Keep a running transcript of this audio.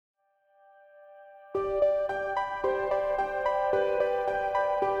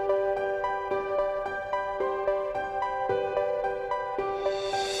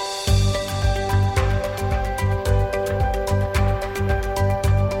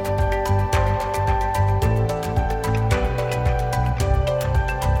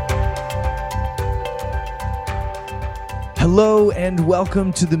Hello and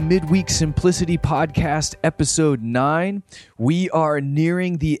welcome to the Midweek Simplicity Podcast, Episode 9. We are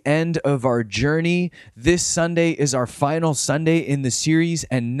nearing the end of our journey. This Sunday is our final Sunday in the series,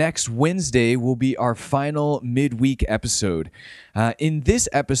 and next Wednesday will be our final midweek episode. In this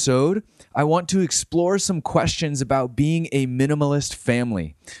episode, I want to explore some questions about being a minimalist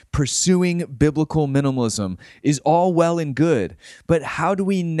family. Pursuing biblical minimalism is all well and good, but how do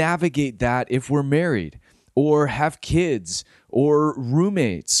we navigate that if we're married, or have kids, or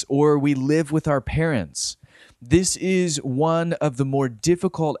roommates, or we live with our parents? This is one of the more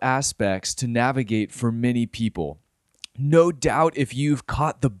difficult aspects to navigate for many people. No doubt if you've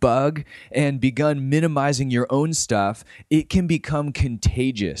caught the bug and begun minimizing your own stuff, it can become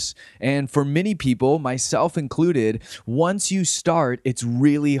contagious. And for many people, myself included, once you start, it's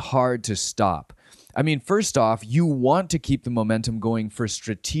really hard to stop. I mean, first off, you want to keep the momentum going for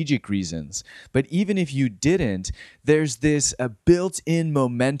strategic reasons. But even if you didn't, there's this built-in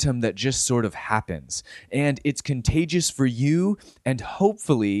momentum that just sort of happens. And it's contagious for you and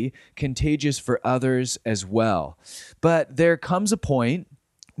hopefully contagious for others as well. But there comes a point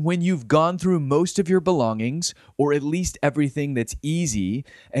when you've gone through most of your belongings, or at least everything that's easy,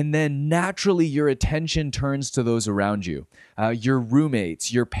 and then naturally your attention turns to those around you. Your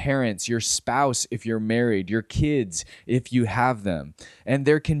roommates, your parents, your spouse if you're married, your kids if you have them. And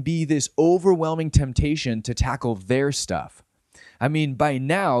there can be this overwhelming temptation to tackle their stuff. I mean, by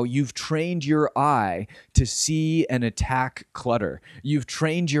now, you've trained your eye to see and attack clutter. You've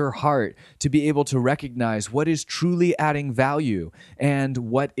trained your heart to be able to recognize what is truly adding value and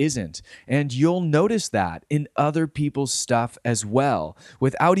what isn't. And you'll notice that in other people's stuff as well,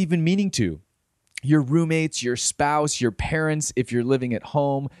 without even meaning to. Your roommates, your spouse, your parents, if you're living at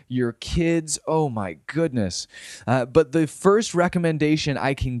home, your kids, oh my goodness. But the first recommendation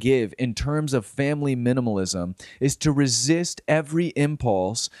I can give in terms of family minimalism is to resist every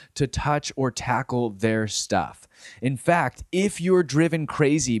impulse to touch or tackle their stuff. In fact, if you're driven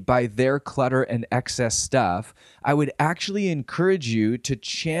crazy by their clutter and excess stuff, I would actually encourage you to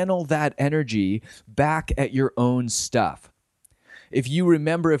channel that energy back at your own stuff. If you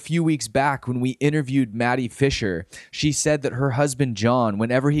remember a few weeks back when we interviewed Maddie Fisher, she said that her husband John,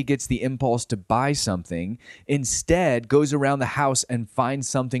 whenever he gets the impulse to buy something, instead goes around the house and finds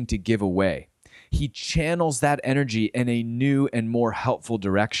something to give away. He channels that energy in a new and more helpful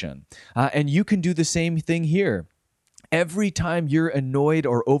direction. And you can do the same thing here. Every time you're annoyed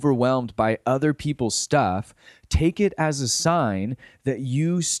or overwhelmed by other people's stuff, take it as a sign that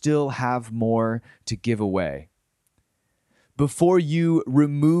you still have more to give away. Before you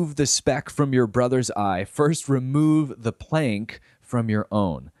remove the speck from your brother's eye, first remove the plank from your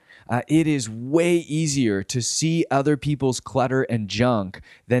own. It is way easier to see other people's clutter and junk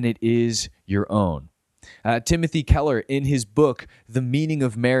than it is your own. Timothy Keller, in his book, The Meaning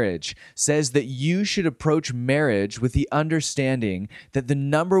of Marriage, says that you should approach marriage with the understanding that the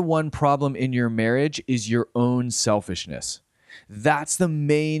number one problem in your marriage is your own selfishness. That's the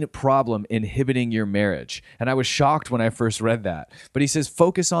main problem inhibiting your marriage. And I was shocked when I first read that. But he says,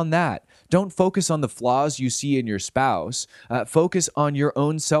 focus on that. Don't focus on the flaws you see in your spouse. Focus on your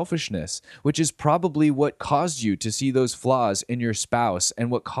own selfishness, which is probably what caused you to see those flaws in your spouse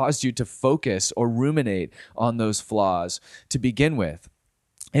and what caused you to focus or ruminate on those flaws to begin with.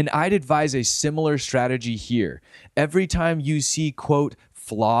 And I'd advise a similar strategy here. Every time you see, quote,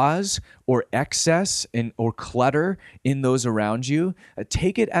 flaws or excess or clutter in those around you,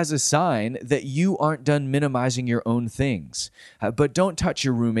 take it as a sign that you aren't done minimizing your own things. But don't touch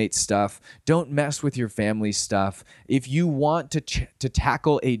your roommate's stuff. Don't mess with your family's stuff. If you want to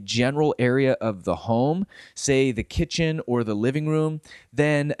tackle a general area of the home, say the kitchen or the living room,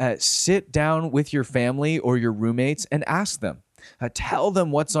 then sit down with your family or your roommates and ask them. Tell them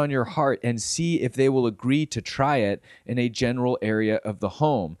what's on your heart and see if they will agree to try it in a general area of the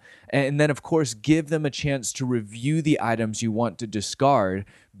home. And then, of course, give them a chance to review the items you want to discard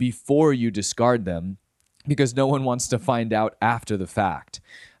before you discard them, because no one wants to find out after the fact.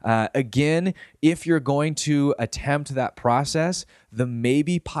 Again, if you're going to attempt that process, the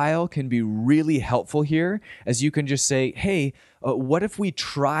maybe pile can be really helpful here, as you can just say, hey, what if we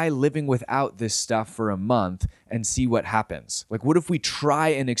try living without this stuff for a month and see what happens? Like, what if we try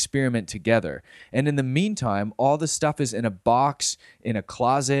an experiment together? And in the meantime, all the stuff is in a box, in a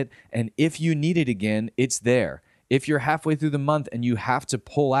closet, and if you need it again, it's there. If you're halfway through the month and you have to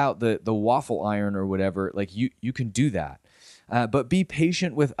pull out the waffle iron or whatever, like you can do that. But be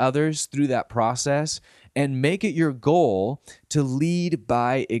patient with others through that process and make it your goal to lead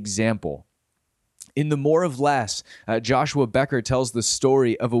by example. In The More of Less, Joshua Becker tells the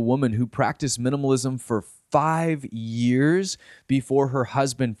story of a woman who practiced minimalism for 5 years before her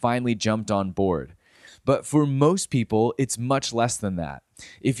husband finally jumped on board. But for most people, it's much less than that.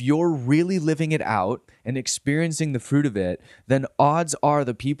 If you're really living it out and experiencing the fruit of it, then odds are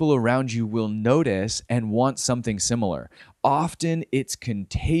the people around you will notice and want something similar. Often it's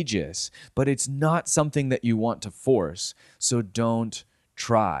contagious, but it's not something that you want to force, so don't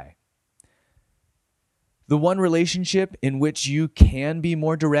try. The one relationship in which you can be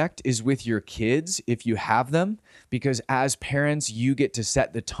more direct is with your kids if you have them, because as parents, you get to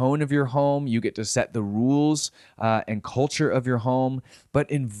set the tone of your home, you get to set the rules and culture of your home, but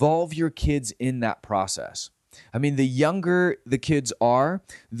involve your kids in that process. I mean, the younger the kids are,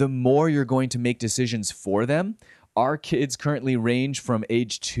 the more you're going to make decisions for them. Our kids currently range from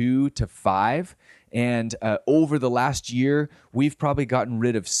age 2 to 5. And over the last year, we've probably gotten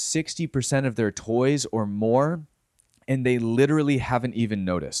rid of 60% of their toys or more, and they literally haven't even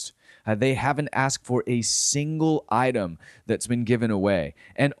noticed. They haven't asked for a single item that's been given away.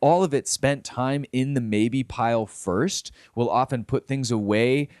 And all of it spent time in the maybe pile first. We'll often put things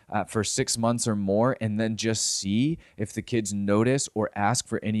away for 6 months or more and then just see if the kids notice or ask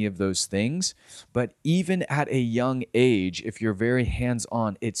for any of those things. But even at a young age, if you're very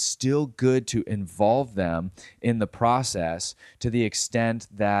hands-on, it's still good to involve them in the process to the extent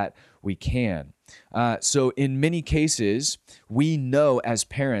that we can. So in many cases, we know as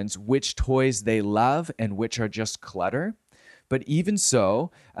parents which toys they love and which are just clutter. But even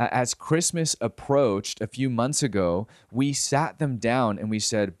so, as Christmas approached a few months ago, we sat them down and we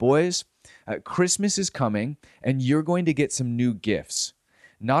said, boys, Christmas is coming and you're going to get some new gifts.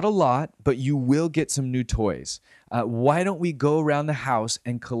 Not a lot, but you will get some new toys. Why don't we go around the house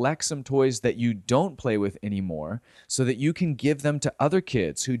and collect some toys that you don't play with anymore so that you can give them to other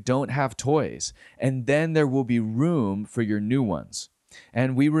kids who don't have toys, and then there will be room for your new ones.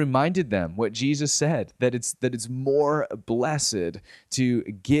 And we reminded them what Jesus said, that it's more blessed to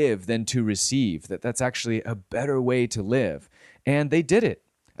give than to receive, that's actually a better way to live. And they did it.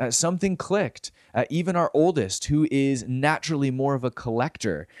 Something clicked. Even our oldest, who is naturally more of a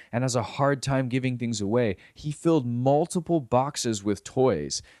collector and has a hard time giving things away, he filled multiple boxes with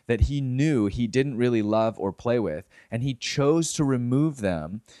toys that he knew he didn't really love or play with, and he chose to remove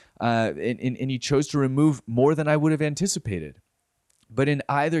them, and he chose to remove more than I would have anticipated. But in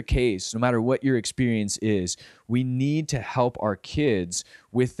either case, no matter what your experience is, we need to help our kids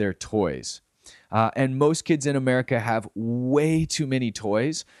with their toys. And most kids in America have way too many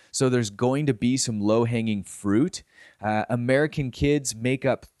toys, so there's going to be some low-hanging fruit. American kids make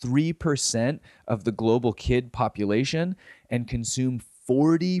up 3% of the global kid population and consume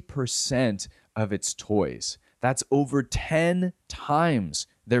 40% of its toys. That's over 10 times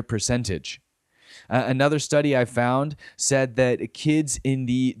their percentage. Another study I found said that kids in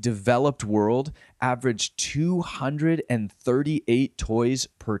the developed world average 238 toys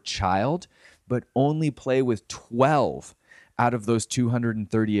per child, but only play with 12 out of those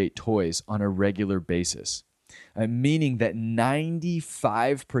 238 toys on a regular basis, meaning that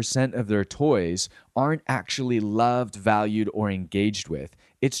 95% of their toys aren't actually loved, valued, or engaged with.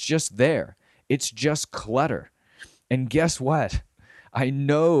 It's just there. It's just clutter. And guess what? I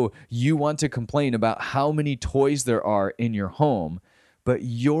know you want to complain about how many toys there are in your home, but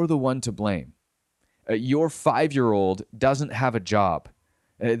you're the one to blame. Your 5-year-old doesn't have a job.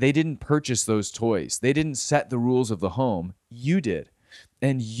 They didn't purchase those toys. They didn't set the rules of the home. You did.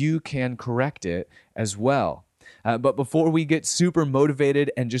 And you can correct it as well. But before we get super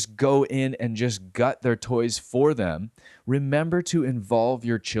motivated and just go in and just gut their toys for them, remember to involve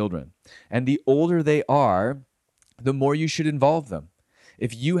your children. And the older they are, the more you should involve them.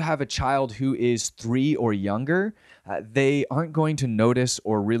 If you have a child who is 3 or younger, they aren't going to notice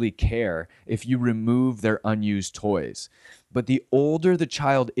or really care if you remove their unused toys. But the older the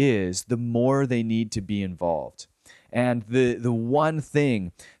child is, the more they need to be involved. And the one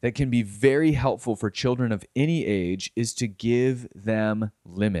thing that can be very helpful for children of any age is to give them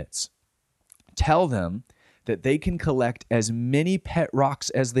limits. Tell them that they can collect as many pet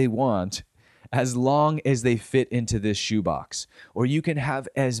rocks as they want as long as they fit into this shoebox. Or you can have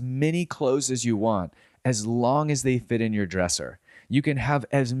as many clothes as you want as long as they fit in your dresser. You can have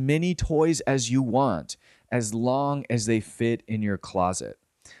as many toys as you want as long as they fit in your closet.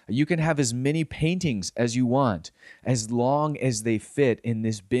 You can have as many paintings as you want as long as they fit in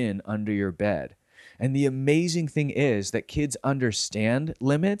this bin under your bed. And the amazing thing is that kids understand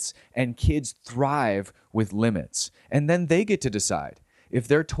limits and kids thrive with limits. And then they get to decide. If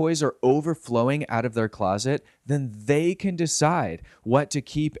their toys are overflowing out of their closet, then they can decide what to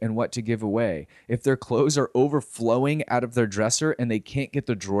keep and what to give away. If their clothes are overflowing out of their dresser and they can't get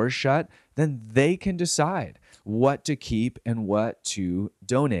the drawers shut, then they can decide what to keep and what to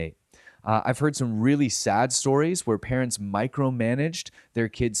donate. I've heard some really sad stories where parents micromanaged their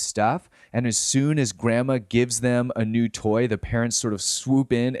kids' stuff, and as soon as grandma gives them a new toy, the parents sort of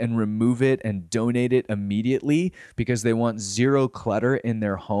swoop in and remove it and donate it immediately because they want zero clutter in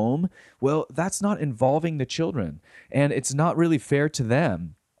their home. Well, that's not involving the children, and it's not really fair to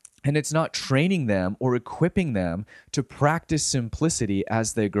them. And it's not training them or equipping them to practice simplicity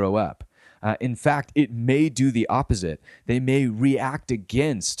as they grow up. In fact, it may do the opposite. They may react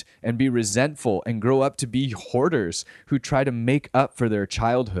against and be resentful and grow up to be hoarders who try to make up for their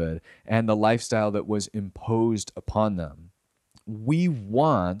childhood and the lifestyle that was imposed upon them. We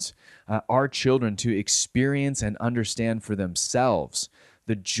want our children to experience and understand for themselves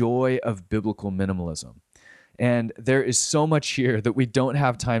the joy of biblical minimalism. And there is so much here that we don't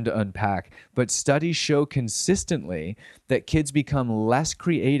have time to unpack, but studies show consistently that kids become less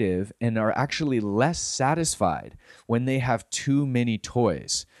creative and are actually less satisfied when they have too many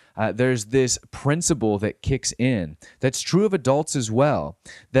toys. There's this principle that kicks in that's true of adults as well,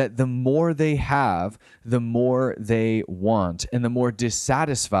 that the more they have, the more they want, and the more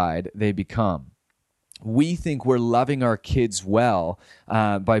dissatisfied they become. We think we're loving our kids well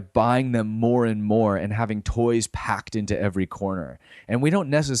by buying them more and more and having toys packed into every corner. And we don't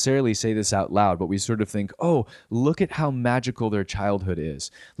necessarily say this out loud, but we sort of think, oh, look at how magical their childhood is.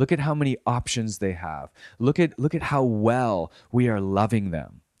 Look at how many options they have. Look at how well we are loving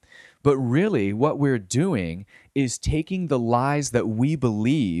them. But really, what we're doing is taking the lies that we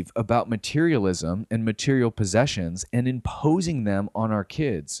believe about materialism and material possessions and imposing them on our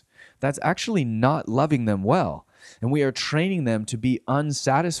kids. That's actually not loving them well. And we are training them to be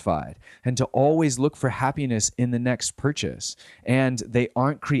unsatisfied and to always look for happiness in the next purchase. And they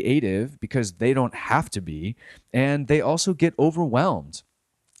aren't creative because they don't have to be. And they also get overwhelmed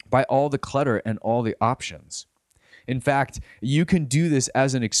by all the clutter and all the options. In fact, you can do this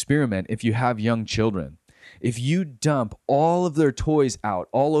as an experiment if you have young children. If you dump all of their toys out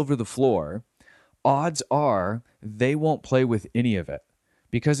all over the floor, odds are they won't play with any of it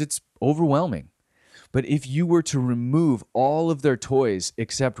because it's overwhelming. But if you were to remove all of their toys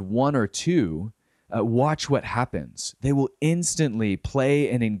except one or two, watch what happens. They will instantly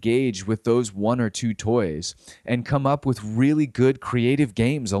play and engage with those one or two toys and come up with really good creative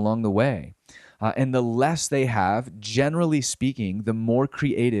games along the way. And the less they have, generally speaking, the more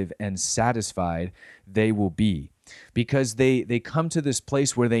creative and satisfied they will be. Because they come to this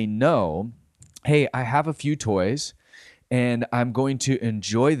place where they know, hey, I have a few toys, and I'm going to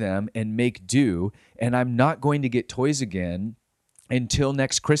enjoy them and make do, and I'm not going to get toys again until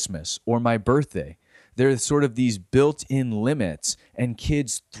next Christmas or my birthday. There's sort of these built-in limits, and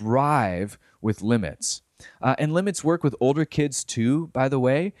kids thrive with limits. And limits work with older kids too, by the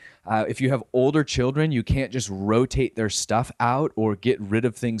way. If you have older children, you can't just rotate their stuff out or get rid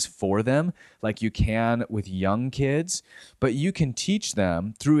of things for them like you can with young kids. But you can teach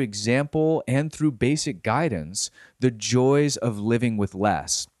them through example and through basic guidance the joys of living with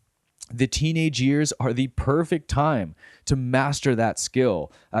less. The teenage years are the perfect time to master that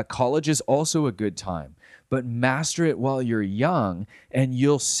skill. College is also a good time, but master it while you're young and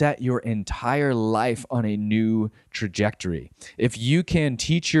you'll set your entire life on a new trajectory. If you can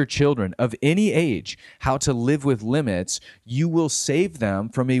teach your children of any age how to live with limits, you will save them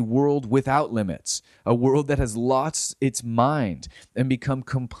from a world without limits, a world that has lost its mind and become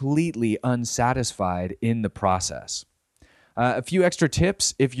completely unsatisfied in the process. A few extra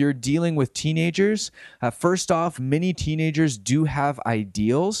tips if you're dealing with teenagers. First off, many teenagers do have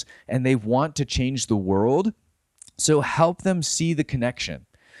ideals and they want to change the world. So help them see the connection.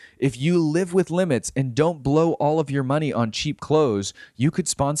 If you live with limits and don't blow all of your money on cheap clothes, you could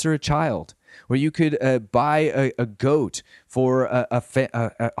sponsor a child. Or you could buy a goat for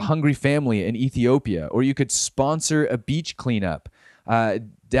a hungry family in Ethiopia. Or you could sponsor a beach cleanup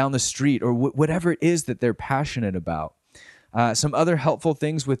down the street, or whatever it is that they're passionate about. Some other helpful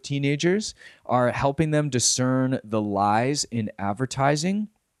things with teenagers are helping them discern the lies in advertising,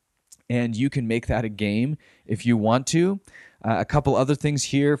 and you can make that a game if you want to. A couple other things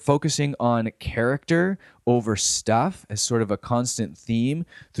here, focusing on character over stuff as sort of a constant theme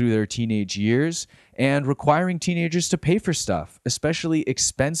through their teenage years, and requiring teenagers to pay for stuff, especially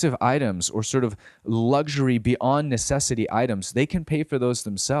expensive items or sort of luxury beyond necessity items. They can pay for those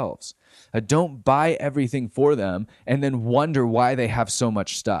themselves. Don't buy everything for them and then wonder why they have so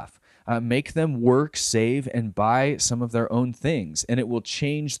much stuff. make them work, save, and buy some of their own things, and it will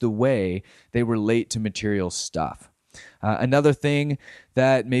change the way they relate to material stuff. Another thing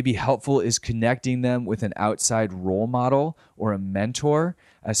that may be helpful is connecting them with an outside role model or a mentor,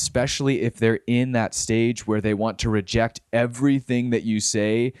 especially if they're in that stage where they want to reject everything that you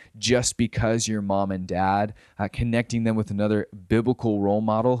say just because you're mom and dad. Connecting them with another biblical role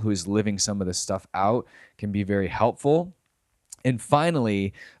model who is living some of this stuff out can be very helpful. And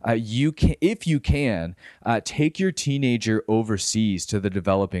finally, if you can, take your teenager overseas to the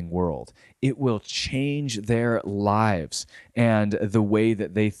developing world. It will change their lives and the way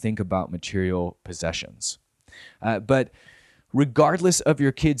that they think about material possessions. But regardless of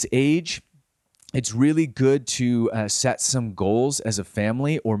your kid's age, it's really good to set some goals as a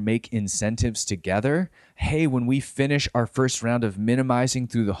family or make incentives together. Hey, when we finish our first round of minimizing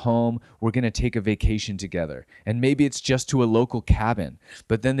through the home, we're going to take a vacation together. And maybe it's just to a local cabin,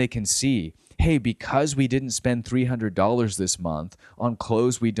 but then they can see, hey, because we didn't spend $300 this month on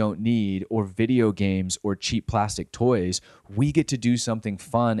clothes we don't need or video games or cheap plastic toys, we get to do something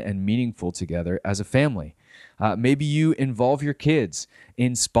fun and meaningful together as a family. Maybe you involve your kids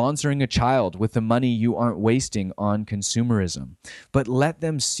in sponsoring a child with the money you aren't wasting on consumerism, but let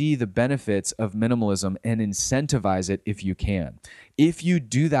them see the benefits of minimalism and incentivize it if you can. If you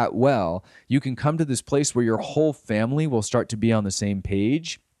do that well, you can come to this place where your whole family will start to be on the same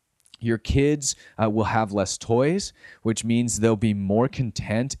page. Your kids will have less toys, which means they'll be more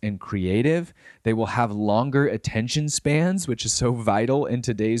content and creative. They will have longer attention spans, which is so vital in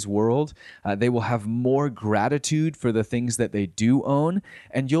today's world. They will have more gratitude for the things that they do own,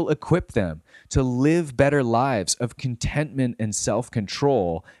 and you'll equip them to live better lives of contentment and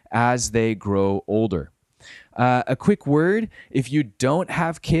self-control as they grow older. A quick word, if you don't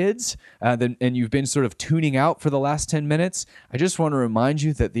have kids and you've been sort of tuning out for the last 10 minutes, I just want to remind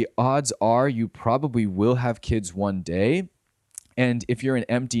you that the odds are you probably will have kids one day. And if you're an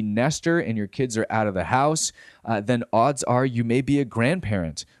empty nester and your kids are out of the house, then odds are you may be a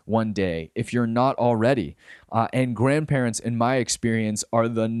grandparent one day if you're not already. And grandparents, in my experience, are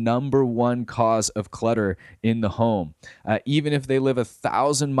the number one cause of clutter in the home. Even if they live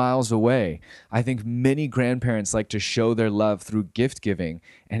 1,000 miles away, I think many grandparents like to show their love through gift giving,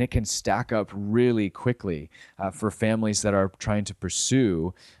 and it can stack up really quickly for families that are trying to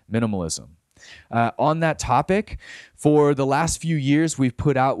pursue minimalism. On that topic, for the last few years, we've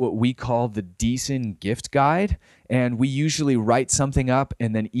put out what we call the Decent Gift Guide, and we usually write something up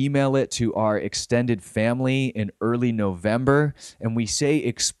and then email it to our extended family in early November, and we say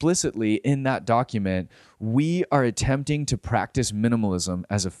explicitly in that document, we are attempting to practice minimalism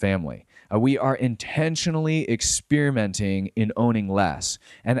as a family. We are intentionally experimenting in owning less,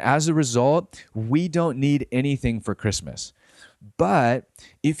 and as a result, we don't need anything for Christmas. But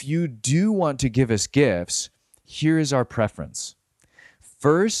if you do want to give us gifts, here is our preference.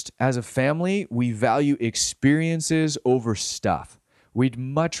 First, as a family, we value experiences over stuff. We'd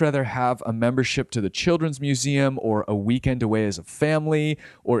much rather have a membership to the Children's Museum or a weekend away as a family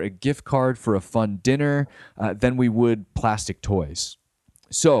or a gift card for a fun dinner than we would plastic toys.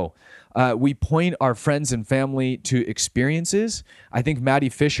 So we point our friends and family to experiences. I think Maddie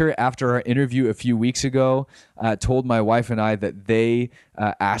Fisher, after our interview a few weeks ago, told my wife and I that they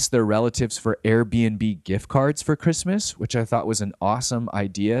asked their relatives for Airbnb gift cards for Christmas, which I thought was an awesome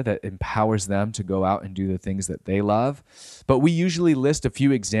idea that empowers them to go out and do the things that they love. But we usually list a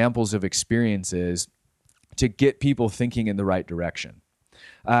few examples of experiences to get people thinking in the right direction.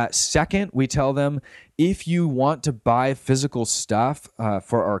 Second, we tell them, if you want to buy physical stuff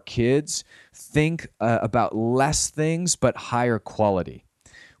for our kids, think about less things but higher quality.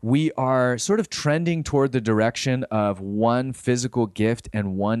 We are sort of trending toward the direction of one physical gift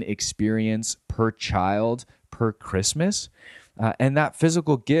and one experience per child per Christmas. And that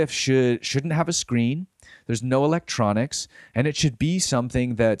physical gift shouldn't have a screen. There's no electronics, and it should be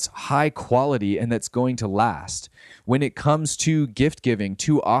something that's high quality and that's going to last. When it comes to gift giving,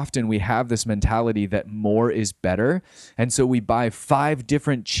 too often we have this mentality that more is better, and so we buy 5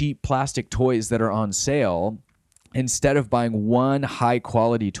 different cheap plastic toys that are on sale instead of buying one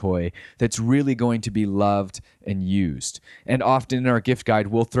high-quality toy that's really going to be loved and used. And often in our gift guide,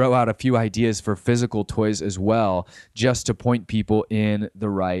 we'll throw out a few ideas for physical toys as well, just to point people in the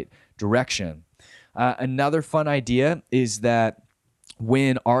right direction. Another fun idea is that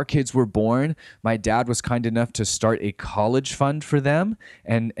when our kids were born, my dad was kind enough to start a college fund for them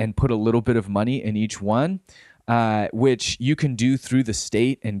and put a little bit of money in each one, which you can do through the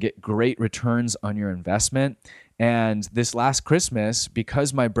state and get great returns on your investment. And this last Christmas,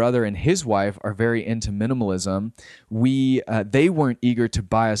 because my brother and his wife are very into minimalism, they weren't eager to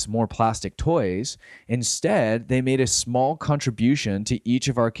buy us more plastic toys. Instead, they made a small contribution to each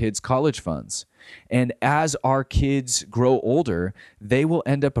of our kids' college funds. And as our kids grow older, they will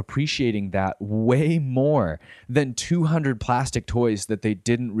end up appreciating that way more than 200 plastic toys that they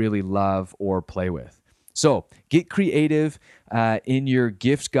didn't really love or play with. So get creative in your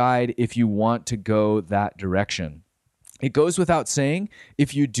gift guide if you want to go that direction. It goes without saying,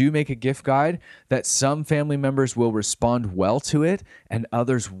 if you do make a gift guide, that some family members will respond well to it and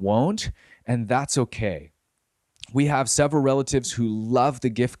others won't, and that's okay. We have several relatives who love the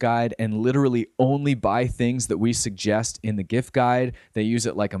gift guide and literally only buy things that we suggest in the gift guide. They use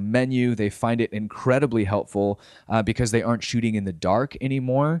it like a menu. They find it incredibly helpful because they aren't shooting in the dark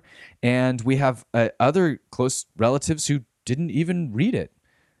anymore. And we have other close relatives who didn't even read it.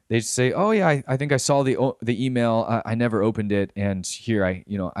 They just say, "Oh yeah, I think I saw the email. I never opened it, and here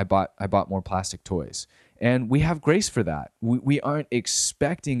I bought more plastic toys." And we have grace for that. We aren't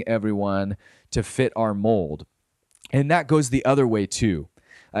expecting everyone to fit our mold. And that goes the other way too.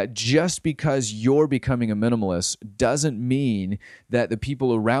 Just because you're becoming a minimalist doesn't mean that the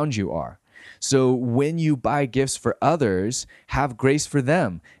people around you are. So when you buy gifts for others, have grace for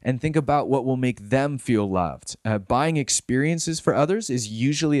them and think about what will make them feel loved. Buying experiences for others is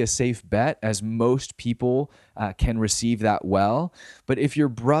usually a safe bet, as most people can receive that well. But if your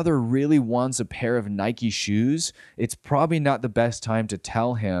brother really wants a pair of Nike shoes, it's probably not the best time to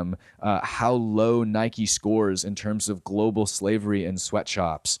tell him how low Nike scores in terms of global slavery and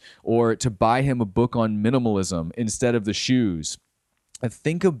sweatshops, or to buy him a book on minimalism instead of the shoes.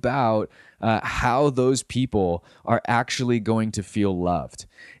 Think about how those people are actually going to feel loved.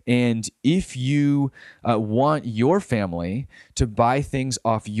 And if you want your family to buy things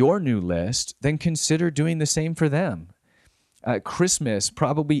off your new list, then consider doing the same for them. Christmas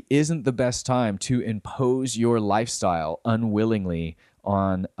probably isn't the best time to impose your lifestyle unwillingly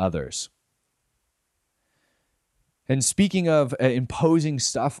on others. And speaking of imposing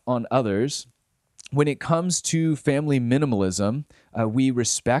stuff on others, when it comes to family minimalism, we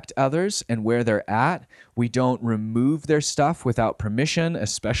respect others and where they're at. We don't remove their stuff without permission,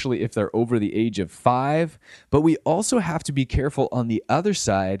 especially if they're over the age of 5. But we also have to be careful on the other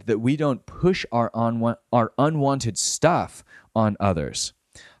side that we don't push our unwanted stuff on others.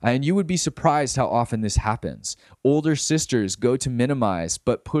 And you would be surprised how often this happens. Older sisters go to minimize,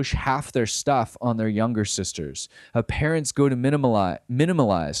 but push half their stuff on their younger sisters. Parents go to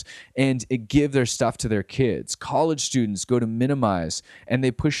minimalize and give their stuff to their kids. College students go to minimize and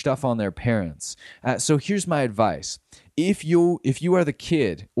they push stuff on their parents. So here's my advice. If you are the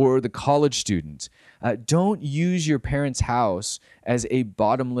kid or the college student, don't use your parents' house as a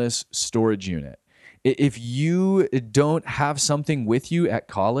bottomless storage unit. If you don't have something with you at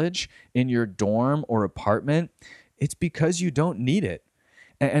college in your dorm or apartment, it's because you don't need it.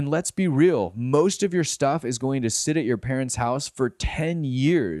 And let's be real, most of your stuff is going to sit at your parents' house for 10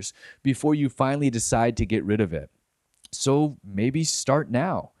 years before you finally decide to get rid of it. So maybe start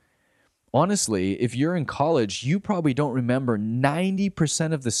now. Honestly, if you're in college, you probably don't remember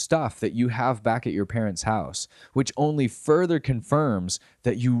 90% of the stuff that you have back at your parents' house, which only further confirms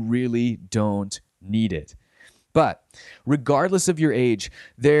that you really don't need it. But regardless of your age,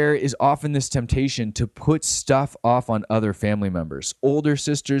 there is often this temptation to put stuff off on other family members. Older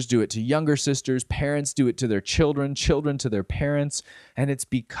sisters do it to younger sisters, parents do it to their children, children to their parents, and it's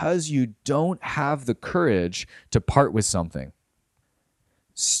because you don't have the courage to part with something.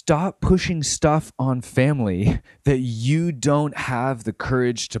 Stop pushing stuff on family that you don't have the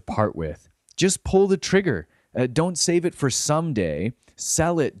courage to part with. Just pull the trigger. Don't save it for someday.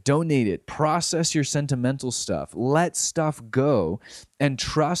 Sell it, donate it, process your sentimental stuff, let stuff go, and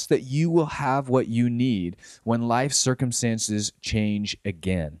trust that you will have what you need when life circumstances change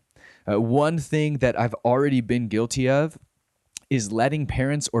again. One thing that I've already been guilty of is letting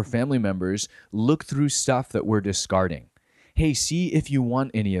parents or family members look through stuff that we're discarding. Hey, see if you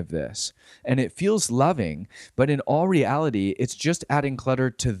want any of this. And it feels loving, but in all reality, it's just adding clutter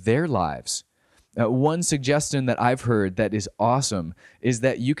to their lives. One suggestion that I've heard that is awesome is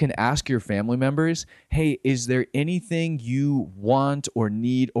that you can ask your family members, hey, is there anything you want or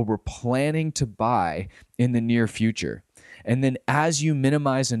need or were planning to buy in the near future? And then as you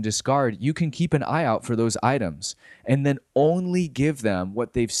minimize and discard, you can keep an eye out for those items and then only give them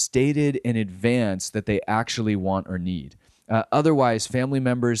what they've stated in advance that they actually want or need. Otherwise, family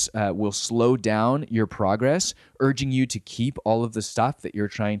members will slow down your progress, urging you to keep all of the stuff that you're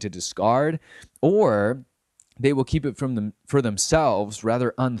trying to discard, or they will keep it for themselves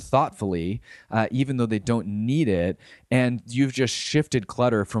rather unthoughtfully, even though they don't need it. And you've just shifted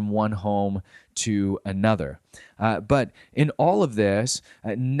clutter from one home to another. But in all of this,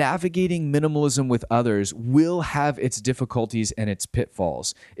 navigating minimalism with others will have its difficulties and its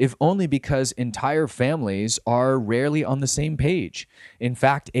pitfalls, if only because entire families are rarely on the same page. In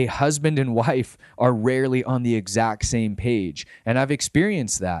fact, a husband and wife are rarely on the exact same page. And I've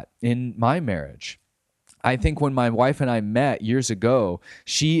experienced that in my marriage. I think when my wife and I met years ago,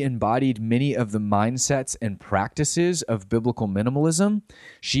 she embodied many of the mindsets and practices of biblical minimalism.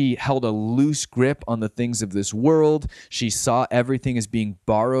 She held a loose grip on the things of this world. She saw everything as being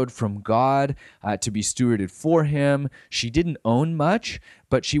borrowed from God to be stewarded for Him. She didn't own much,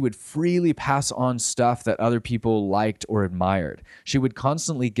 but she would freely pass on stuff that other people liked or admired. She would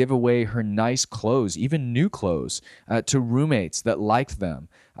constantly give away her nice clothes, even new clothes, to roommates that liked them.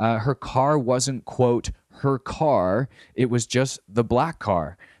 Her car wasn't, quote, her car, it was just the black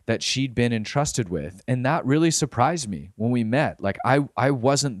car that she'd been entrusted with. And that really surprised me when we met. Like, I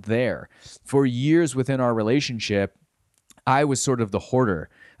wasn't there. For years within our relationship, I was sort of the hoarder,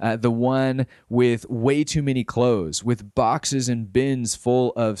 the one with way too many clothes, with boxes and bins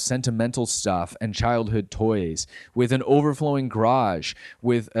full of sentimental stuff and childhood toys, with an overflowing garage,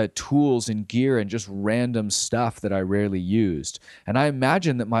 with tools and gear and just random stuff that I rarely used. And I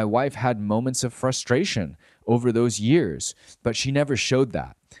imagine that my wife had moments of frustration over those years, but she never showed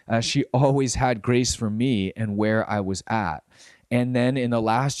that. She always had grace for me and where I was at. And then in the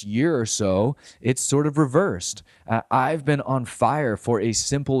last year or so, it's sort of reversed. I've been on fire for a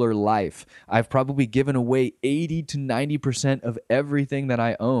simpler life. I've probably given away 80 to 90% of everything that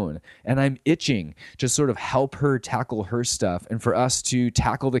I own. And I'm itching to sort of help her tackle her stuff and for us to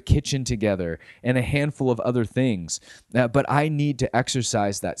tackle the kitchen together and a handful of other things. But I need to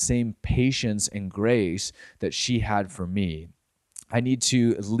exercise that same patience and grace that she had for me. I need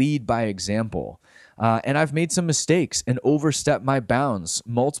to lead by example. And I've made some mistakes and overstepped my bounds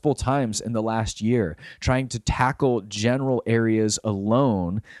multiple times in the last year, trying to tackle general areas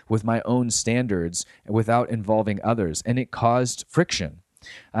alone with my own standards without involving others. And it caused friction.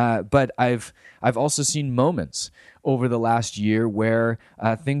 But I've also seen moments over the last year where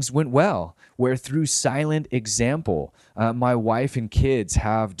things went well, where through silent example, my wife and kids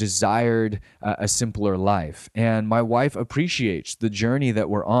have desired a simpler life. And my wife appreciates the journey that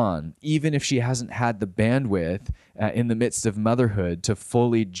we're on, even if she hasn't had the bandwidth in the midst of motherhood to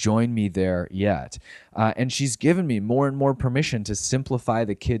fully join me there yet. And she's given me more and more permission to simplify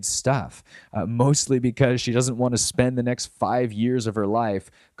the kids' stuff, mostly because she doesn't want to spend the next 5 years of her life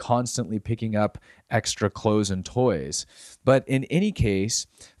constantly picking up extra clothes and toys. But in any case,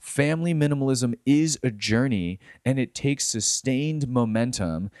 family minimalism is a journey, and it takes sustained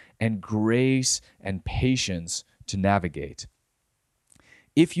momentum and grace and patience to navigate.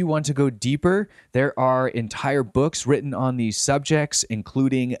 If you want to go deeper, there are entire books written on these subjects,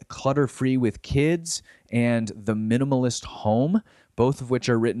 including Clutter-Free with Kids and The Minimalist Home, both of which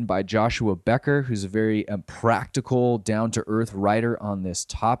are written by Joshua Becker, who's a very practical, down-to-earth writer on this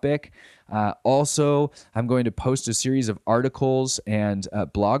topic. Also, I'm going to post a series of articles and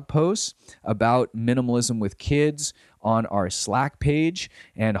blog posts about minimalism with kids on our Slack page,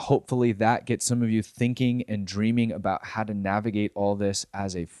 and hopefully that gets some of you thinking and dreaming about how to navigate all this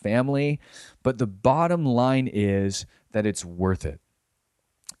as a family. But the bottom line is that it's worth it.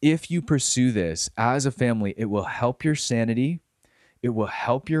 If you pursue this as a family, it will help your sanity, it will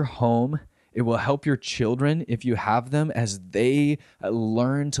help your home, it will help your children if you have them as they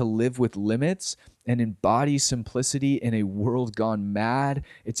learn to live with limits and embody simplicity in a world gone mad.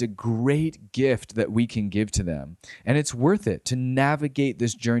 It's a great gift that we can give to them. And it's worth it to navigate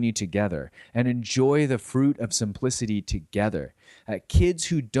this journey together and enjoy the fruit of simplicity together. Kids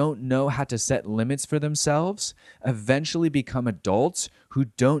who don't know how to set limits for themselves eventually become adults who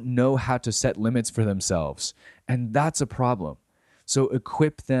don't know how to set limits for themselves. And that's a problem. So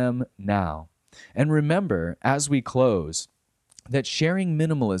equip them now. And remember, as we close, that sharing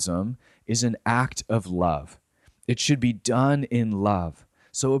minimalism is an act of love. It should be done in love.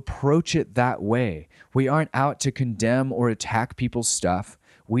 So approach it that way. We aren't out to condemn or attack people's stuff.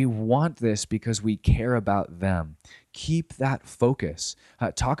 We want this because we care about them. Keep that focus.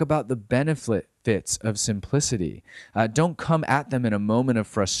 Talk about the benefits of simplicity. Don't come at them in a moment of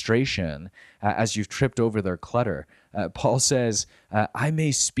frustration as you've tripped over their clutter. Paul says, I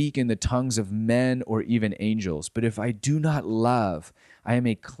may speak in the tongues of men or even angels, but if I do not love, I am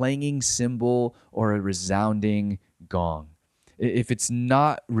a clanging cymbal or a resounding gong. If it's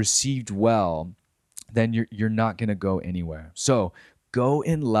not received well, then you're not going to go anywhere. So go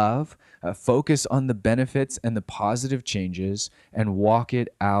in love, focus on the benefits and the positive changes, and walk it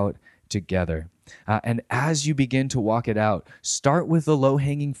out together. And as you begin to walk it out, start with the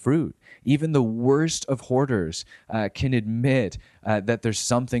low-hanging fruit. Even the worst of hoarders can admit that there's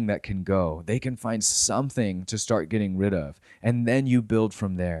something that can go. They can find something to start getting rid of, and then you build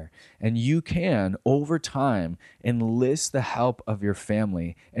from there. And you can, over time, enlist the help of your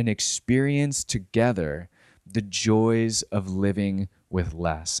family and experience together the joys of living with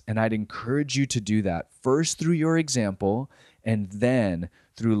less. And I'd encourage you to do that first through your example, and then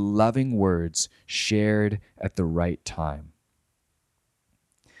through loving words shared at the right time.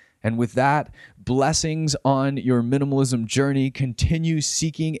 And with that, blessings on your minimalism journey. Continue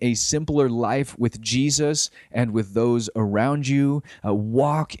seeking a simpler life with Jesus and with those around you.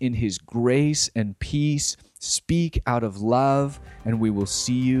 Walk in his grace and peace. Speak out of love, and we will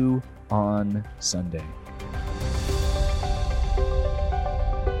see you on Sunday.